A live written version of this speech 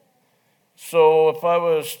So if I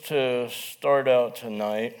was to start out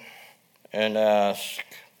tonight and ask,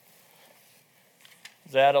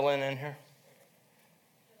 is Adeline in here?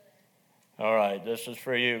 All right, this is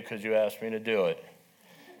for you because you asked me to do it.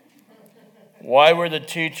 Why were the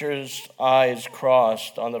teacher's eyes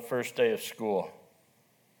crossed on the first day of school?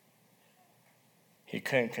 He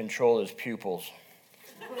couldn't control his pupils.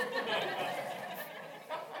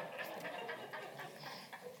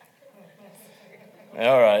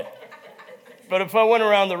 All right. But if I went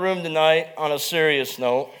around the room tonight on a serious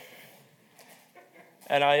note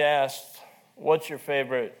and I asked, what's your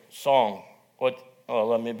favorite song?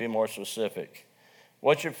 Let me be more specific.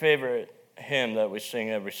 What's your favorite hymn that we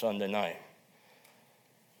sing every Sunday night?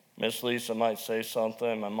 Miss Lisa might say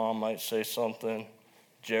something. My mom might say something.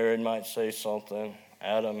 Jared might say something.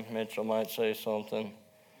 Adam Mitchell might say something.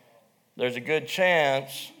 There's a good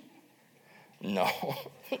chance. No.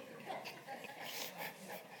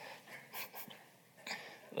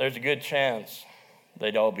 There's a good chance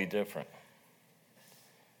they'd all be different.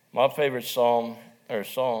 My favorite song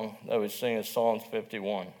that we sing is Psalms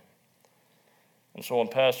 51. And so when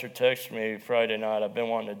Pastor texted me Friday night, I've been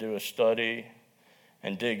wanting to do a study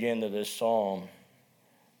and dig into this psalm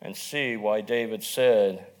and see why David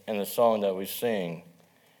said in the song that we sing,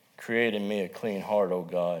 "Create in me a clean heart, O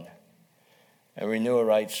God, and renew a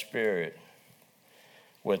right spirit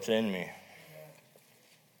within me."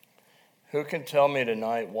 Who can tell me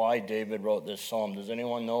tonight why David wrote this psalm? Does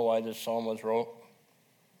anyone know why this psalm was wrote?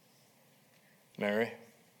 Mary?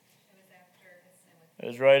 It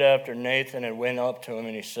was right after Nathan had went up to him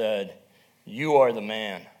and he said, "You are the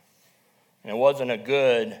man." And it wasn't a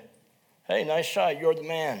good, "Hey, nice shot, you're the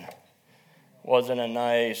man." It wasn't a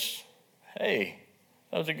nice, "Hey,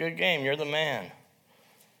 that was a good game, you're the man."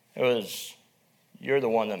 It was, "You're the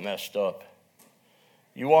one that messed up.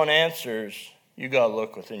 You want answers, you got to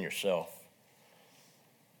look within yourself."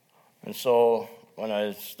 And so when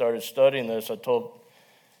I started studying this, I told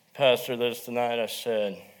Pastor this tonight. I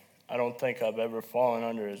said, I don't think I've ever fallen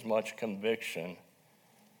under as much conviction.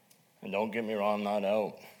 And don't get me wrong, I'm not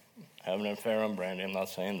out having an affair on Brandy. I'm not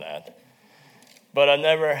saying that. But I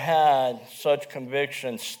never had such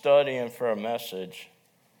conviction studying for a message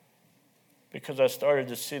because I started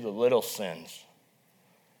to see the little sins.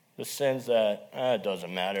 The sins that, it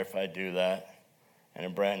doesn't matter if I do that, in a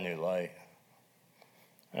brand new light.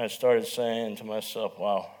 And I started saying to myself,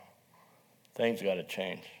 wow, things got to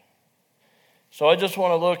change. So I just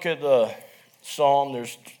want to look at the psalm.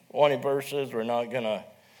 There's 20 verses.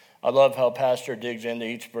 I love how Pastor digs into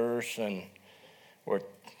each verse, and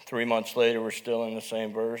 3 months later, we're still in the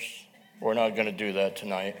same verse. We're not going to do that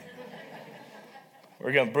tonight.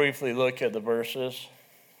 We're going to briefly look at the verses,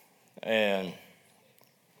 and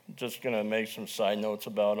just going to make some side notes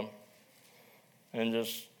about them. And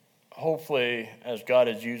just hopefully, as God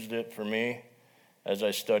has used it for me, as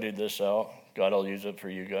I studied this out, God will use it for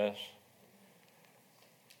you guys.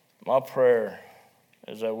 My prayer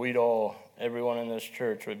is that everyone in this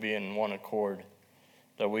church would be in one accord,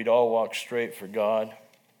 that we'd all walk straight for God,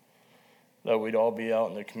 that we'd all be out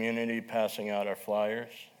in the community passing out our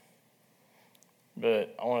flyers.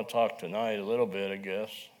 But I want to talk tonight a little bit, I guess,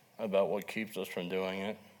 about what keeps us from doing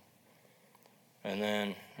it, and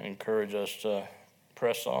then encourage us to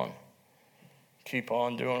press on, keep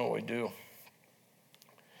on doing what we do.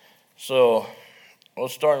 So we'll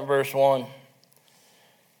start in verse 1.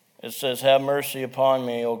 It says, "Have mercy upon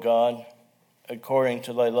me, O God, according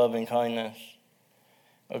to thy loving kindness,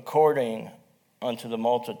 according unto the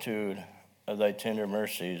multitude of thy tender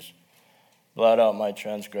mercies, blot out my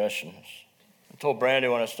transgressions." I told Brandy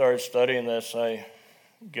when I started studying this, I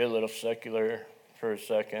get a little secular for a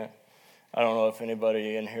second. I don't know if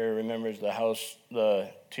anybody in here remembers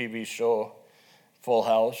the TV show Full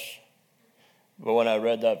House. But when I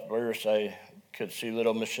read that verse, I could see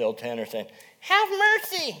little Michelle Tanner saying, "Have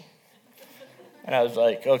mercy." And I was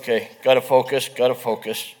like, okay, gotta focus.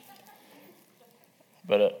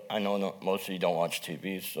 But I know most of you don't watch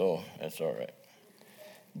TV, so that's all right.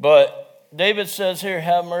 But David says here,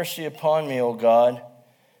 "Have mercy upon me, O God,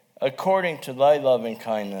 according to thy loving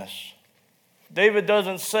kindness." David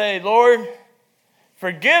doesn't say, "Lord,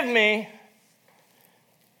 forgive me,"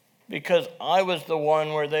 because I was the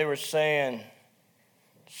one where they were saying,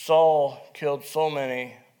 Saul killed so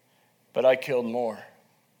many, but I killed more.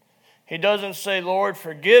 He doesn't say, "Lord,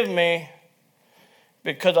 forgive me,"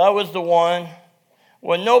 because I was the one,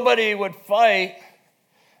 when nobody would fight,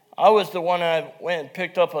 I was the one that went and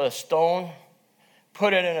picked up a stone,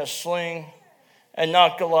 put it in a sling, and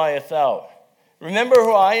knocked Goliath out. Remember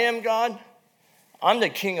who I am, God? I'm the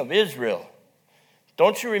king of Israel.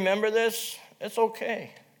 Don't you remember this? It's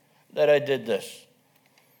okay. that I did this?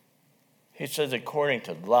 He says, according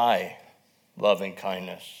to thy loving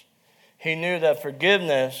kindness. He knew that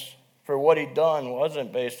forgiveness for what he'd done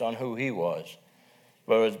wasn't based on who he was,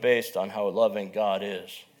 but it was based on how loving God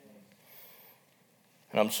is.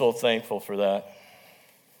 And I'm so thankful for that.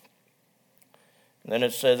 And then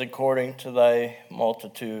it says, according to thy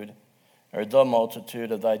multitude, or the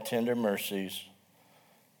multitude of thy tender mercies,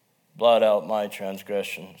 blot out my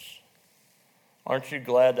transgressions. Aren't you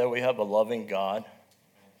glad that we have a loving God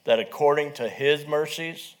that according to his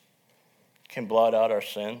mercies can blot out our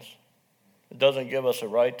sins? It doesn't give us a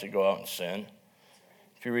right to go out and sin.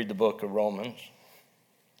 If you read the book of Romans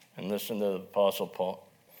and listen to the Apostle Paul,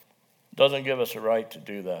 it doesn't give us a right to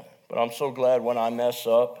do that. But I'm so glad when I mess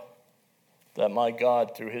up that my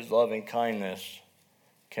God, through his loving kindness,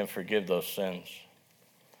 can forgive those sins.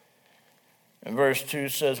 And verse 2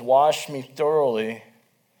 says, wash me thoroughly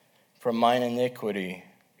from mine iniquity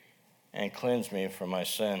and cleanse me from my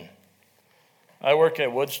sin. I work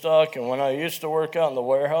at Woodstock, and when I used to work out in the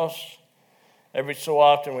warehouse, every so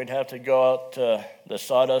often we'd have to go out to the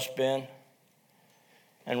sawdust bin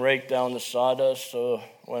and rake down the sawdust so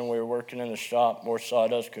when we were working in the shop, more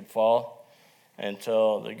sawdust could fall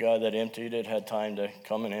until the guy that emptied it had time to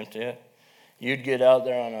come and empty it. You'd get out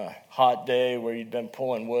there on a hot day where you'd been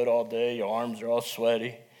pulling wood all day, your arms are all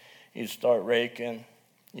sweaty. You'd start raking.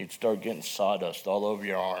 You'd start getting sawdust all over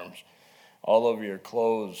your arms, all over your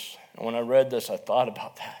clothes. And when I read this, I thought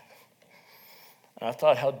about that. And I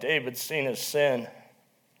thought how David seen his sin.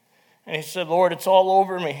 And he said, Lord, it's all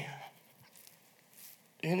over me.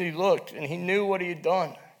 And he looked, and he knew what he had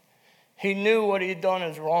done. He knew what he had done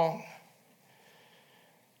is wrong.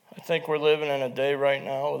 I think we're living in a day right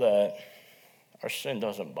now that our sin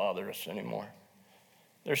doesn't bother us anymore.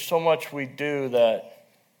 There's so much we do that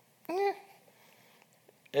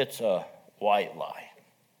it's a white lie.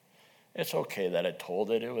 It's okay that I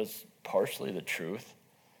told it. It was partially the truth.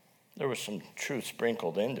 There was some truth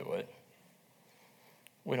sprinkled into it.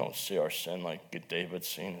 We don't see our sin like David's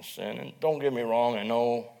seen his sin. And don't get me wrong, I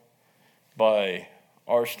know by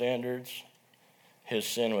our standards, his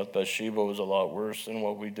sin with Bathsheba was a lot worse than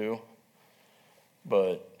what we do.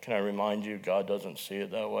 But can I remind you, God doesn't see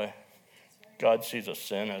it that way. God sees a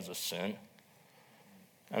sin as a sin.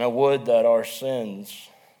 And I would that our sins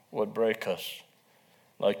would break us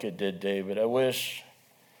like it did David. I wish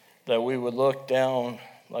that we would look down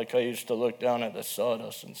like I used to look down at the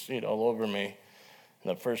sawdust and see it all over me.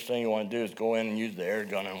 And the first thing you want to do is go in and use the air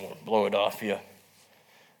gun and blow it off you.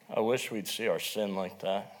 I wish we'd see our sin like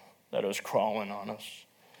that it was crawling on us.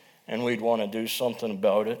 And we'd want to do something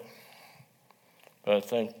about it. But I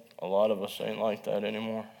think a lot of us ain't like that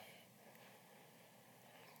anymore.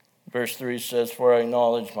 Verse 3 says, for I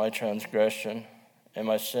acknowledge my transgression, and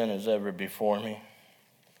my sin is ever before me.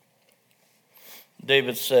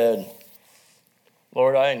 David said,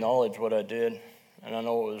 Lord, I acknowledge what I did, and I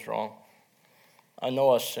know it was wrong. I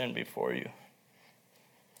know I sinned before you.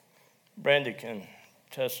 Brandy can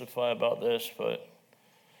testify about this, but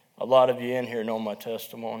a lot of you in here know my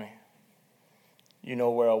testimony. You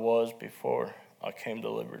know where I was before I came to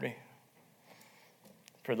Liberty.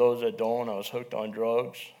 For those that don't, I was hooked on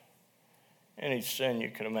drugs. Any sin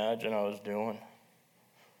you can imagine I was doing.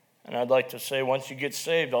 And I'd like to say once you get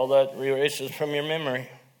saved, all that erases from your memory.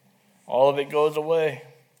 All of it goes away.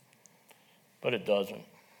 But it doesn't.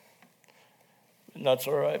 And that's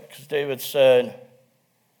all right, because David said,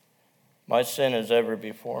 my sin is ever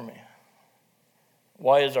before me.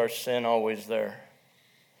 Why is our sin always there?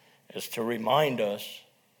 It's to remind us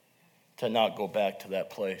to not go back to that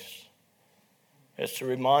place. It's to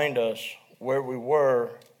remind us where we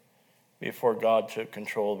were before God took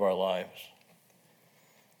control of our lives.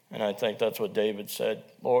 And I think that's what David said.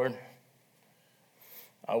 Lord,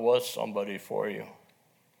 I was somebody for you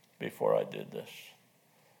before I did this.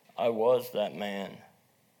 I was that man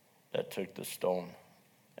that took the stone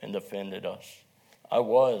and defended us. I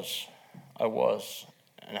was.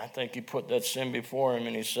 And I think he put that sin before him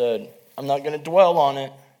and he said, I'm not going to dwell on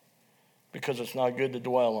it because it's not good to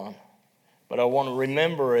dwell on. But I want to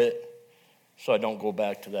remember it so I don't go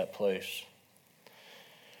back to that place.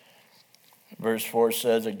 Verse 4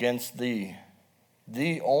 says, against thee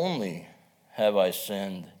only have I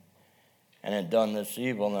sinned, and had done this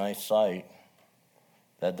evil in thy sight,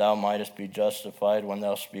 that thou mightest be justified when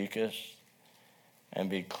thou speakest, and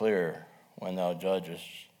be clear when thou judgest.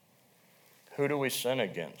 Who do we sin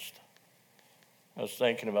against? I was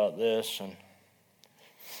thinking about this, and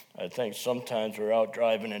I think sometimes we're out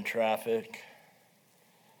driving in traffic,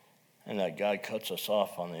 and that guy cuts us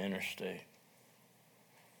off on the interstate.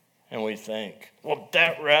 And we think, well,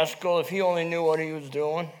 that rascal, if he only knew what he was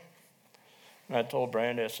doing, And I told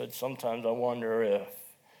Brandy, I said, sometimes I wonder if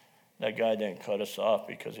that guy didn't cut us off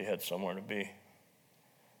because he had somewhere to be.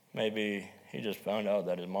 Maybe he just found out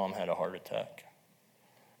that his mom had a heart attack,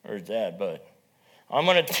 or his dad. But I'm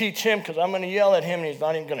going to teach him because I'm going to yell at him and he's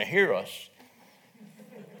not even going to hear us.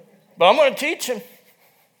 But I'm going to teach him.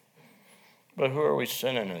 But who are we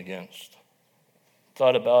sinning against?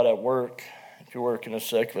 Thought about at work, if you work in a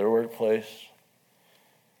secular workplace.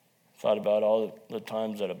 Thought about all the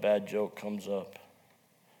times that a bad joke comes up.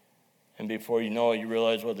 And before you know it, you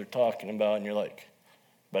realize what they're talking about, and you're like,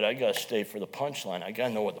 but I got to stay for the punchline. I got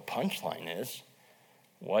to know what the punchline is.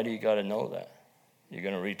 Why do you got to know that? You're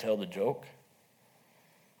going to retell the joke?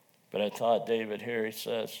 But I thought David here, he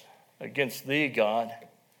says, against thee, God.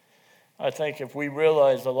 I think if we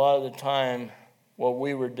realized a lot of the time what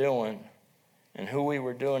we were doing and who we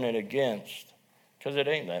were doing it against, because it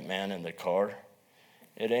ain't that man in the car.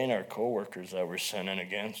 It ain't our coworkers that we're sinning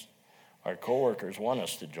against. Our coworkers want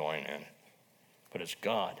us to join in, but it's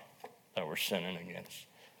God that we're sinning against.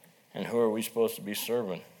 And who are we supposed to be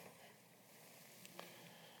serving?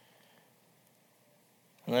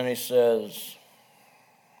 And then he says,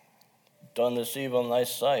 done this evil in thy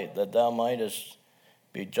sight, that thou mightest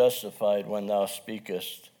be justified when thou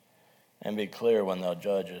speakest, and be clear when thou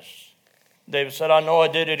judgest. David said, I know I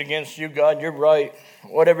did it against you, God. You're right.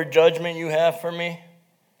 Whatever judgment you have for me,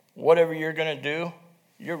 whatever you're going to do,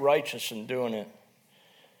 you're righteous in doing it.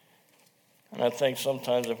 And I think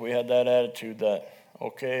sometimes if we had that attitude that,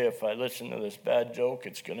 okay, if I listen to this bad joke,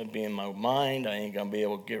 it's going to be in my mind, I ain't going to be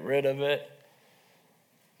able to get rid of it,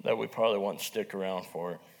 that we probably wouldn't stick around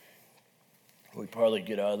for it. We'd probably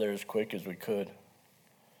get out of there as quick as we could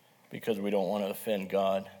because we don't want to offend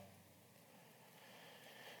God.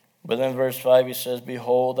 But then verse 5, he says,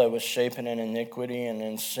 behold, I was shapen in iniquity, and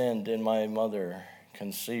in sin did my mother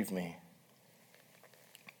conceive me.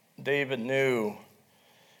 David knew,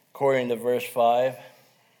 according to verse 5,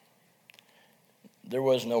 there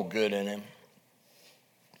was no good in him.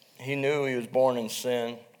 He knew he was born in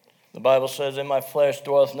sin. The Bible says, in my flesh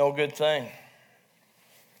dwelleth no good thing.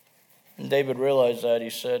 And David realized that.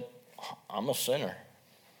 He said, I'm a sinner.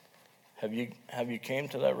 Have you came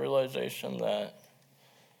to that realization that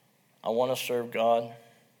I want to serve God,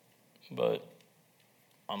 but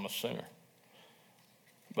I'm a sinner?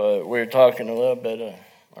 But we were talking a little bit,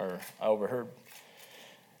 or I overheard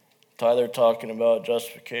Tyler talking about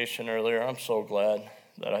justification earlier. I'm so glad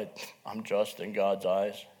that I'm just in God's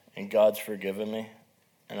eyes, and God's forgiven me,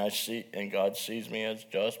 and God sees me as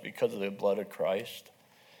just because of the blood of Christ,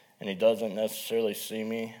 and He doesn't necessarily see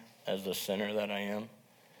me as the sinner that I am.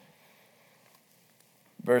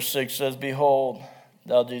 Verse 6 says, behold,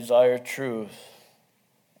 thou desire truth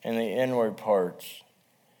in the inward parts,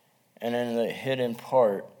 and in the hidden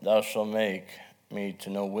part thou shalt make me to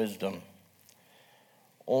know wisdom.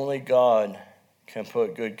 Only God can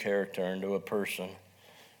put good character into a person.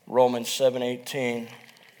 Romans 7:18. You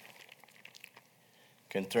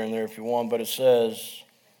can turn there if you want, but it says,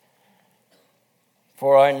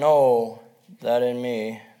 for I know that in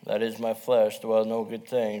me, that is my flesh, dwell no good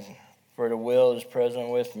thing, for the will is present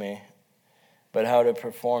with me, but how to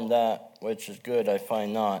perform that which is good I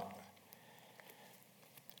find not.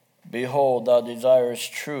 Behold, thou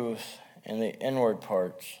desirest truth in the inward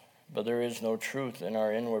parts, but there is no truth in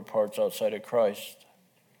our inward parts outside of Christ.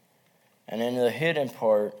 And in the hidden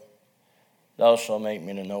part, thou shalt make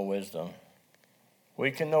me to know wisdom.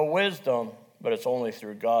 We can know wisdom, but it's only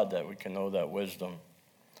through God that we can know that wisdom.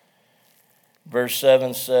 Verse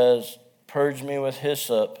 7 says, purge me with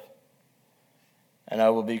hyssop, and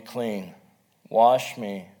I will be clean. Wash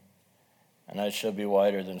me, and I shall be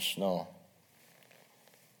whiter than snow.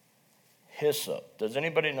 Hyssop. Does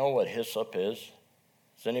anybody know what hyssop is?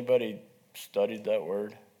 Has anybody studied that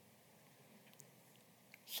word?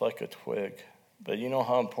 It's like a twig. But you know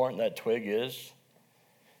how important that twig is?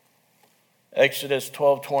 Exodus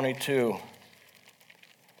 12:22.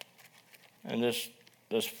 And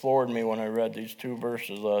this floored me when I read these two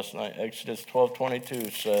verses last night. Exodus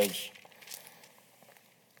 12:22 says,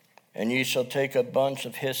 and ye shall take a bunch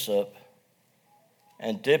of hyssop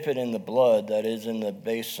and dip it in the blood that is in the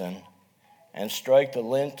basin, and strike the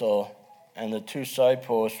lintel and the two side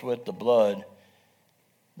posts with the blood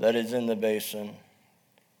that is in the basin,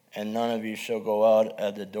 and none of you shall go out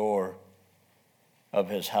at the door of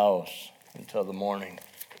his house until the morning.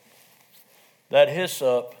 That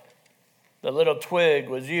hyssop, the little twig,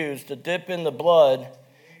 was used to dip in the blood,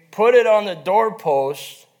 put it on the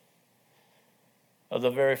doorpost of the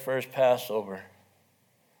very first Passover,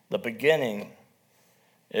 the beginning,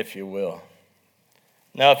 if you will.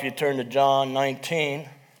 Now, if you turn to John 19,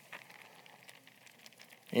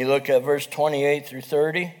 You look at verse 28 through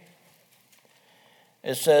 30.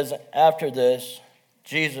 It says, after this,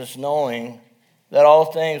 Jesus, knowing that all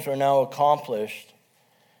things were now accomplished,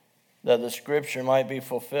 that the scripture might be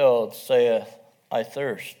fulfilled, saith, I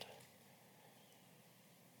thirst.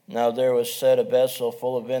 Now there was set a vessel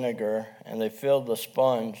full of vinegar, and they filled the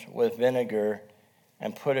sponge with vinegar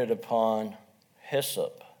and put it upon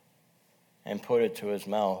hyssop and put it to his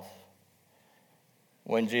mouth.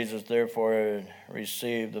 When Jesus therefore had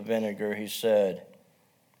received the vinegar, he said,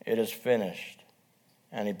 it is finished.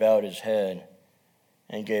 And he bowed his head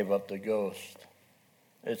and gave up the ghost.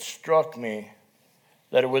 It struck me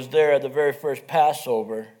that it was there at the very first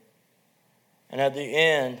Passover, and at the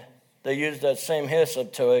end, they used that same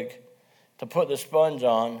hyssop twig to put the sponge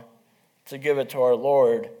on to give it to our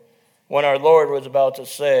Lord when our Lord was about to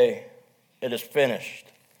say, it is finished.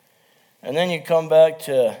 And then you come back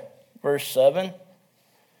to verse 7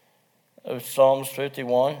 of Psalms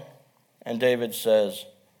 51, and David says,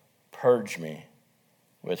 purge me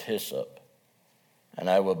with hyssop, and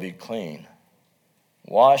I will be clean.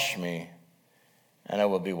 Wash me, and I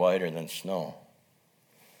will be whiter than snow.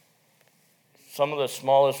 Some of the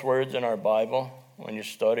smallest words in our Bible, when you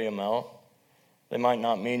study them out, they might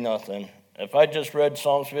not mean nothing. If I just read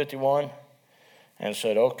Psalms 51 and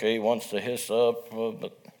said, okay, he wants the hyssop,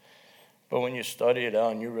 but when you study it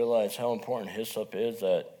out and you realize how important hyssop is,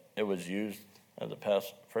 that it was used at the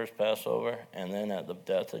first Passover and then at the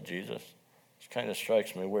death of Jesus, it kind of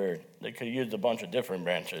strikes me weird. They could have used a bunch of different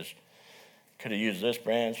branches. Could have used this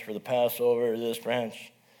branch for the Passover, this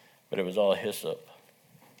branch, but it was all hyssop.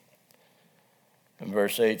 And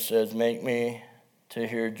verse 8 says, make me to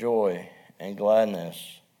hear joy and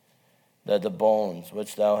gladness, that the bones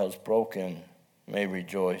which thou hast broken may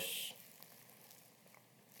rejoice.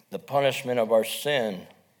 The punishment of our sin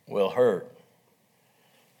will hurt.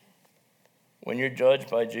 When you're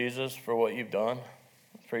judged by Jesus for what you've done,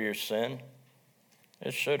 for your sin,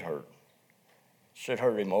 it should hurt. It should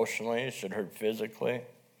hurt emotionally. It should hurt physically.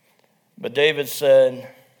 But David said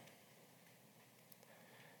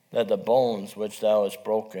that the bones which thou hast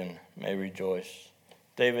broken may rejoice.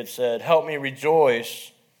 David said, help me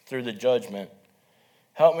rejoice through the judgment.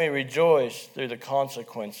 Help me rejoice through the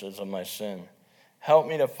consequences of my sin. Help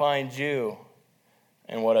me to find you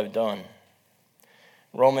in what I've done.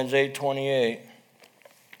 Romans 8:28.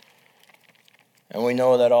 And we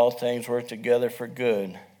know that all things work together for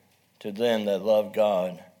good to them that love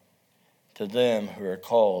God, to them who are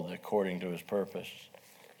called according to his purpose.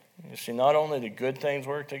 You see, not only the good things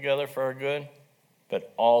work together for our good,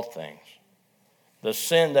 but all things. The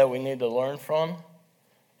sin that we need to learn from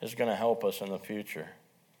is going to help us in the future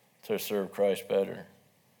to serve Christ better.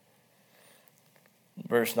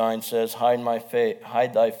 Verse 9 says, hide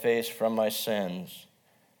thy face from my sins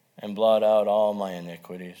and blot out all my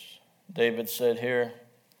iniquities. David said here,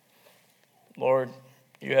 Lord,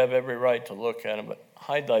 you have every right to look at him, but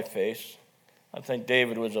hide thy face. I think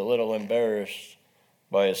David was a little embarrassed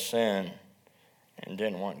by his sin and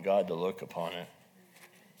didn't want God to look upon it.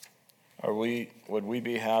 Would we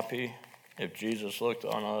be happy if Jesus looked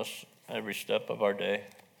on us every step of our day?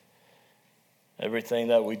 Everything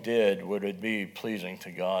that we did, would it be pleasing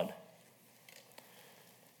to God?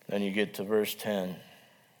 Then you get to verse 10,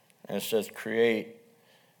 and it says, create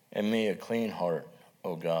in me a clean heart,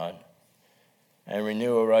 O God, and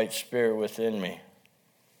renew a right spirit within me.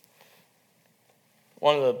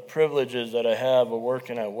 One of the privileges that I have of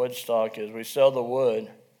working at Woodstock is we sell the wood,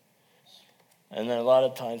 and then a lot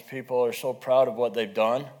of times people are so proud of what they've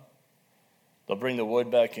done, they'll bring the wood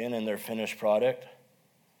back in their finished product,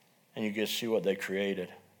 and you get to see what they created.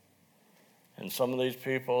 And some of these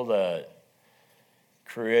people that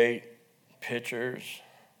create pictures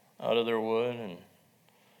out of their wood, and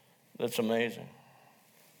that's amazing.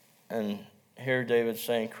 And here David's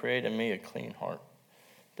saying, create in me a clean heart.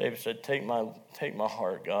 David said, take my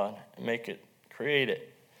heart, God, and create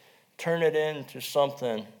it. Turn it into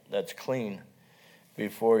something that's clean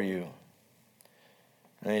before you.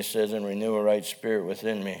 And he says, and renew a right spirit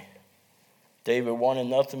within me. David wanted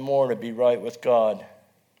nothing more to be right with God.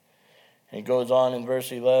 And he goes on in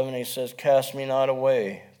verse 11, he says, cast me not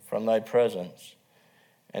away from thy presence,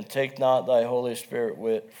 and take not thy Holy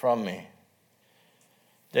Spirit from me.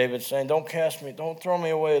 David's saying, don't throw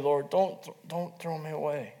me away, Lord. Don't throw me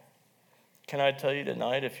away. Can I tell you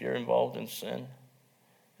tonight, if you're involved in sin,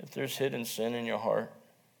 if there's hidden sin in your heart,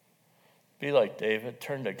 be like David,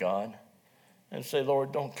 turn to God and say,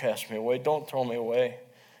 Lord, don't cast me away. Don't throw me away.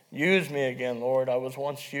 Use me again, Lord. I was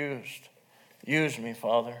once used. Use me,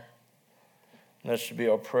 Father. And that should be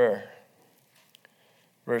our prayer.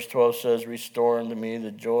 Verse 12 says, restore unto me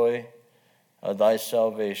the joy of thy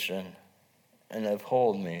salvation, and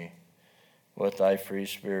uphold me with thy free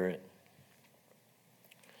spirit.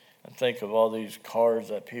 And think of all these cars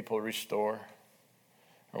that people restore,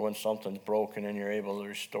 or when something's broken and you're able to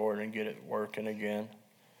restore it and get it working again.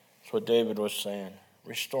 That's what David was saying.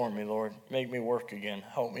 Restore me, Lord. Make me work again.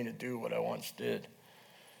 Help me to do what I once did.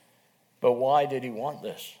 But why did he want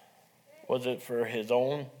this? Was it for his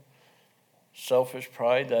own selfish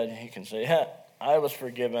pride that he can say, yeah, I was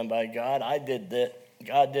forgiven by God. I did that.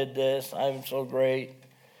 God did this. I'm so great.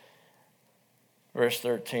 Verse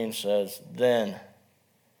 13 says, then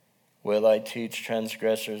will I teach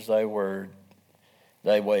transgressors thy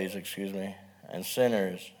ways, and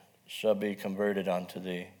sinners shall be converted unto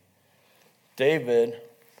thee. David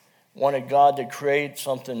wanted God to create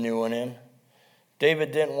something new in him.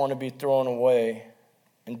 David didn't want to be thrown away,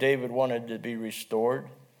 and David wanted to be restored.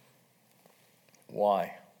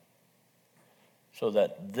 Why? So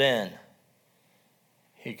that then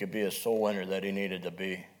he could be a soul winner that he needed to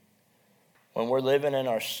be. When we're living in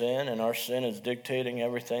our sin, and our sin is dictating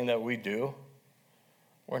everything that we do,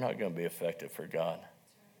 we're not going to be effective for God.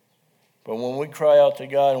 But when we cry out to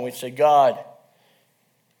God and we say, God,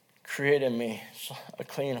 create in me a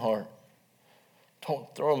clean heart.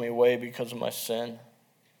 Don't throw me away because of my sin.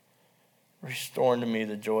 Restore unto me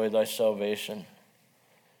the joy of thy salvation.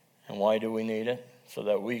 And why do we need it? So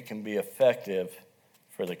that we can be effective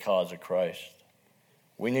for the cause of Christ.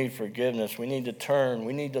 We need forgiveness. We need to turn.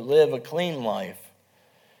 We need to live a clean life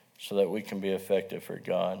so that we can be effective for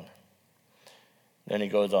God. Then he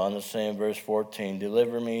goes on to say in verse 14,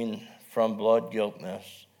 deliver me from blood guiltness,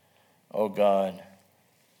 O God,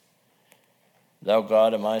 thou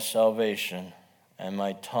God of my salvation, and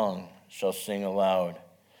my tongue shall sing aloud.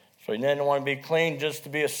 So he didn't want to be clean just to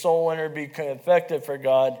be a soul winner, be effective for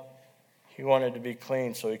God. He wanted to be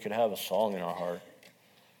clean so he could have a song in our heart,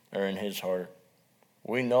 or in his heart.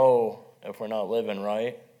 We know if we're not living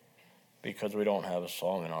right because we don't have a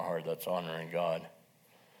song in our heart that's honoring God.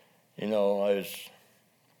 You know,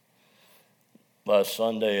 last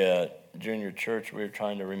Sunday at junior church, we were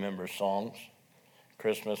trying to remember songs,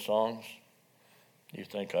 Christmas songs. You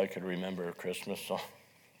think I could remember a Christmas song?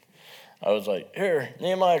 I was like, here,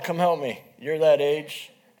 Nehemiah, come help me. You're that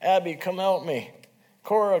age. Abby, come help me.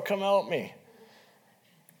 Cora, come help me.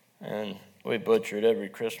 And we butchered every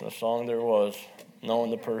Christmas song there was,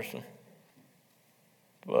 knowing the person.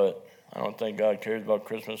 But I don't think God cares about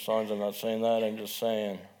Christmas songs. I'm not saying that. I'm just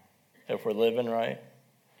saying if we're living right,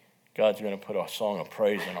 God's going to put a song of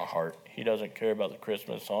praise in our heart. He doesn't care about the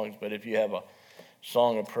Christmas songs, but if you have a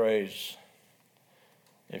song of praise,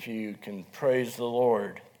 if you can praise the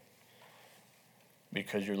Lord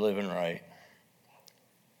because you're living right.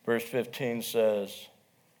 Verse 15 says,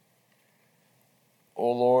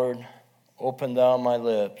 O Lord, open thou my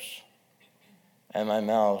lips, and my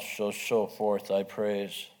mouth shall show forth thy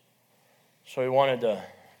praise. So he wanted to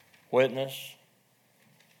witness.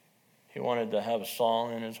 He wanted to have a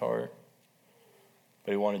song in his heart,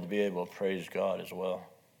 but he wanted to be able to praise God as well.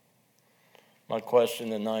 My question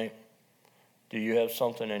tonight, do you have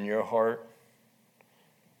something in your heart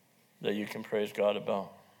that you can praise God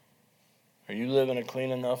about? Are you living a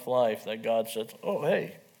clean enough life that God says, oh,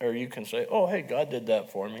 hey, or you can say, oh, hey, God did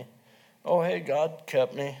that for me. Oh, hey, God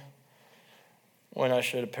kept me when I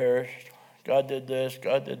should have perished. God did this,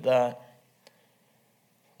 God did that.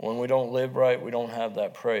 When we don't live right, we don't have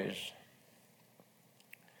that praise.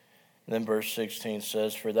 Then verse 16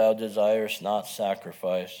 says, for thou desirest not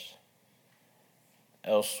sacrifice,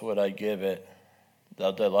 else would I give it.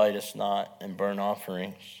 Thou delightest not in burnt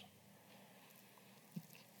offerings.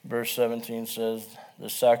 Verse 17 says, the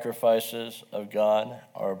sacrifices of God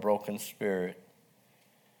are a broken spirit,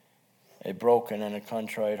 a broken and a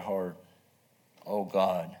contrite heart. O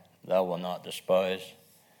God, thou wilt not despise.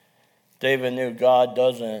 David knew God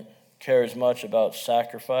doesn't care as much about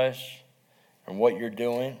sacrifice and what you're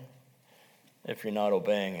doing if you're not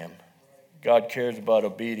obeying him. God cares about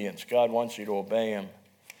obedience. God wants you to obey him.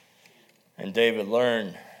 And David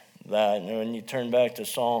learned that. And when you turn back to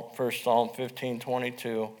Psalm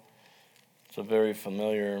 15:22, it's a very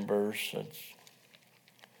familiar verse. It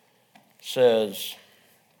says,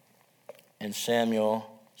 and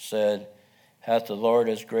Samuel said, hath the Lord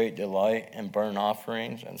as great delight in burnt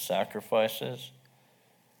offerings and sacrifices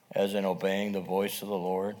as in obeying the voice of the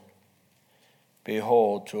Lord?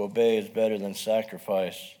 Behold, to obey is better than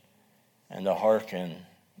sacrifice, and to hearken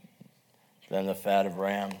than the fat of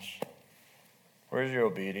rams. Where's your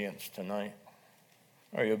obedience tonight?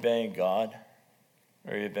 Are you obeying God?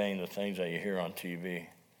 Or are you obeying the things that you hear on TV?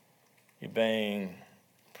 You obeying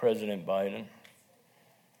President Biden?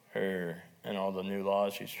 Or and all the new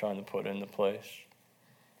laws he's trying to put into place?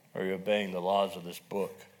 Or are you obeying the laws of this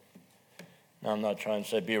book? Now, I'm not trying to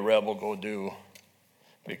say be a rebel, go do,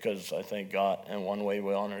 because I think God, and one way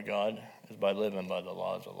we honor God is by living by the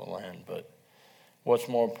laws of the land. But what's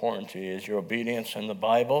more important to you? Is your obedience in the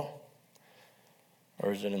Bible,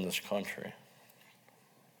 or is it in this country?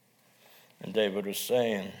 And David was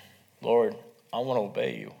saying, Lord, I want to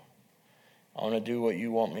obey you. I want to do what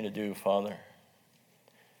you want me to do, Father.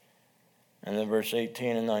 And then verse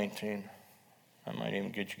 18 and 19. I might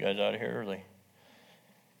even get you guys out of here early.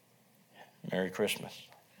 Merry Christmas.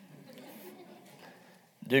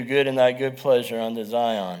 Do good in thy good pleasure unto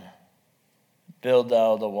Zion. Build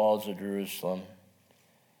thou the walls of Jerusalem.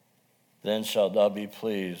 Then shalt thou be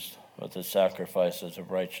pleased with the sacrifices of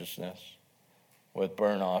righteousness, with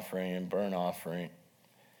burnt offering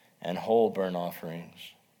and whole burnt offerings.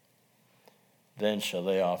 Then shall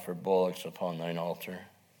they offer bullocks upon thine altar.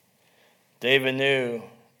 David knew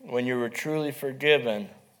when you were truly forgiven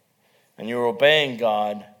and you were obeying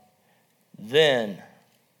God, then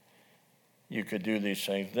you could do these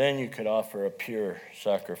things. Then you could offer a pure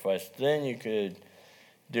sacrifice. Then you could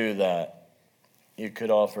do that. You could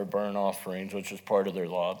offer burnt offerings, which is part of their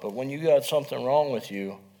law. But when you got something wrong with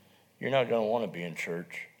you, you're not going to want to be in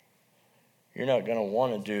church. You're not going to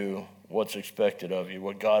want to do what's expected of you,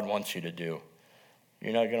 what God wants you to do.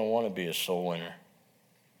 You're not going to want to be a soul winner.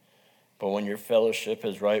 But when your fellowship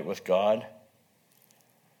is right with God,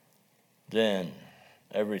 then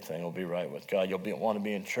everything will be right with God. You'll want to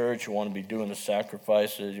be in church. You want to be doing the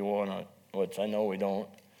sacrifices. You want to, which I know we don't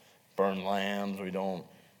burn lambs. We don't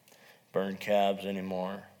burn calves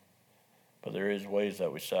anymore. But there is ways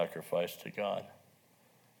that we sacrifice to God.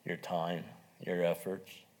 Your time, your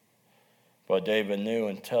efforts. But David knew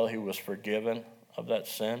until he was forgiven of that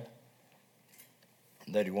sin,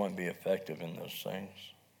 that he wouldn't be effective in those things.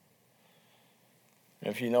 And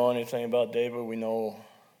if you know anything about David, we know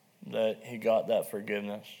that he got that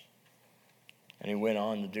forgiveness. And he went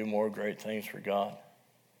on to do more great things for God.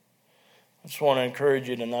 I just want to encourage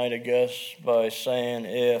you tonight, I guess, by saying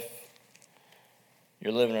if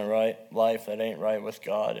you're living a right life that ain't right with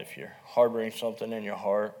God, if you're harboring something in your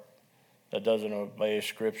heart that doesn't obey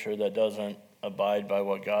Scripture, that doesn't abide by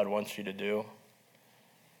what God wants you to do,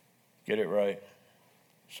 get it right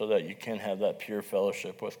so that you can have that pure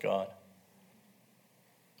fellowship with God.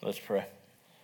 Let's pray.